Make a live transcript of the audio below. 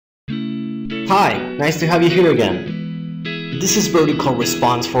Hi, nice to have you here again. This is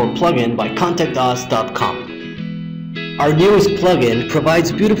VerticalResponse Plugin by ContactUs.com. Our newest plugin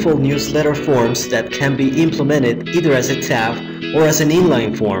provides beautiful newsletter forms that can be implemented either as a tab or as an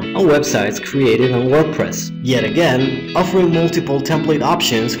inline form on websites created on WordPress. Yet again, offering multiple template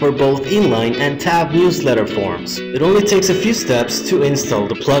options for both inline and tab newsletter forms. It only takes a few steps to install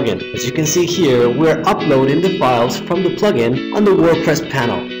the plugin. As you can see here, we're uploading the files from the plugin on the WordPress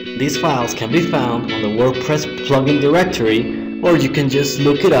panel. These files can be found on the WordPress plugin directory, or you can just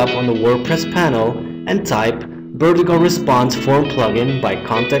look it up on the WordPress panel and type VerticalResponse Plugin by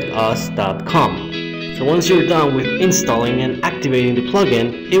ContactUs.com. So once you're done with installing and activating the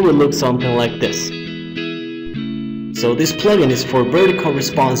plugin, it will look something like this. So this plugin is for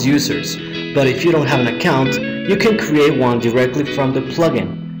VerticalResponse users, but if you don't have an account, you can create one directly from the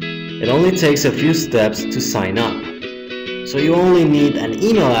plugin. It only takes a few steps to sign up. So you only need an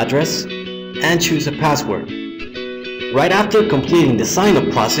email address and choose a password. Right after completing the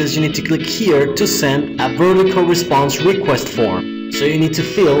sign-up process, you need to click here to send a vertical response request form. So you need to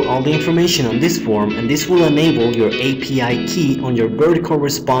fill all the information on this form, and this will enable your API key on your vertical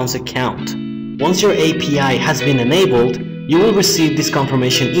response account. Once your API has been enabled, you will receive this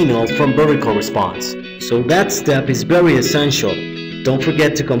confirmation email from Vertical Response. So that step is very essential. Don't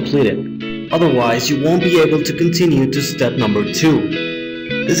forget to complete it. Otherwise, you won't be able to continue to step number 2.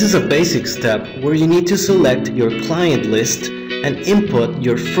 This is a basic step where you need to select your client list and input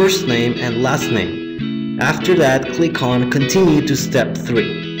your first name and last name. After that, click on Continue to step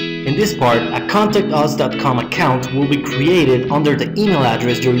 3. In this part, a ContactUs.com account will be created under the email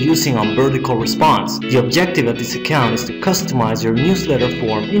address you're using on Vertical Response. The objective of this account is to customize your newsletter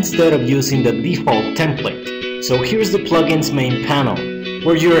form instead of using the default template. So here's the plugin's main panel,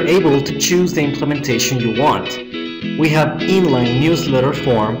 where you are able to choose the implementation you want. We have inline newsletter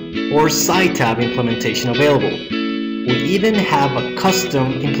form or site tab implementation available. We even have a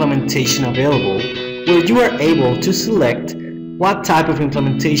custom implementation available where you are able to select what type of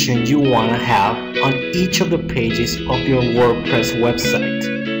implementation you want to have on each of the pages of your WordPress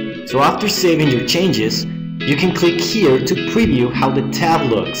website. So after saving your changes, you can click here to preview how the tab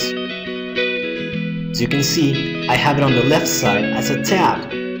looks. As you can see, I have it on the left side as a tab.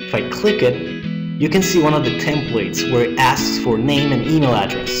 If I click it, you can see one of the templates where it asks for name and email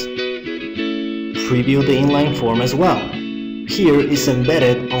address. Preview the inline form as well. Here is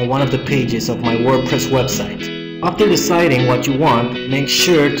embedded on one of the pages of my WordPress website. After deciding what you want, make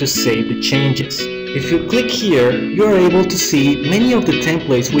sure to save the changes. If you click here, you are able to see many of the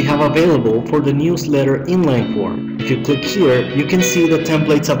templates we have available for the newsletter inline form. If you click here, you can see the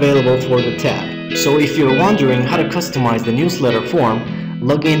templates available for the tab. So if you're wondering how to customize the newsletter form,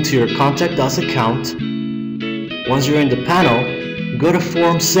 log into your Contact Us account. Once you're in the panel, go to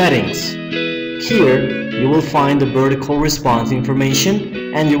Form Settings. Here, you will find the vertical response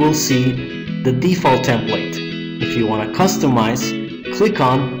information and you will see the default template. If you want to customize, click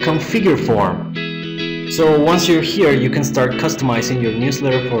on Configure Form. So once you're here, you can start customizing your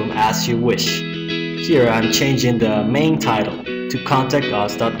newsletter form as you wish. Here I'm changing the main title to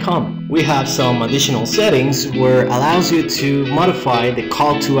ContactUs.com. We have some additional settings where it allows you to modify the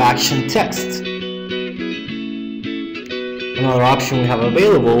call to action text. Another option we have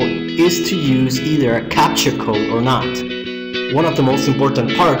available is to use either a captcha code or not. One of the most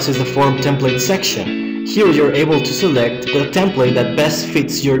important parts is the form template section. Here you're able to select the template that best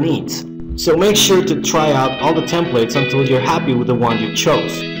fits your needs. So make sure to try out all the templates until you're happy with the one you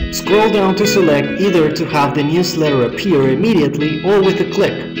chose. Scroll down to select either to have the newsletter appear immediately or with a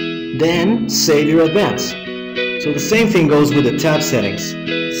click. Then save your advance. So the same thing goes with the tab settings.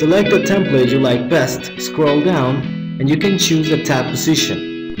 Select the template you like best, scroll down, and you can choose the tab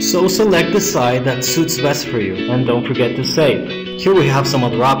position. So select the side that suits best for you, and don't forget to save. Here we have some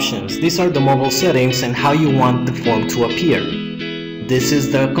other options. These are the mobile settings and how you want the form to appear. This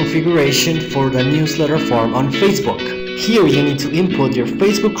is the configuration for the newsletter form on Facebook. Here you need to input your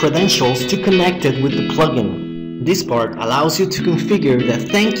Facebook credentials to connect it with the plugin. This part allows you to configure the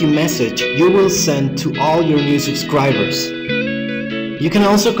thank you message you will send to all your new subscribers. You can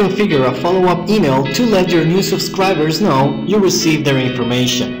also configure a follow-up email to let your new subscribers know you received their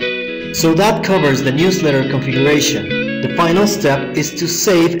information. So that covers the newsletter configuration. The final step is to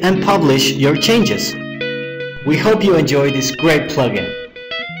save and publish your changes. We hope you enjoyed this great plugin.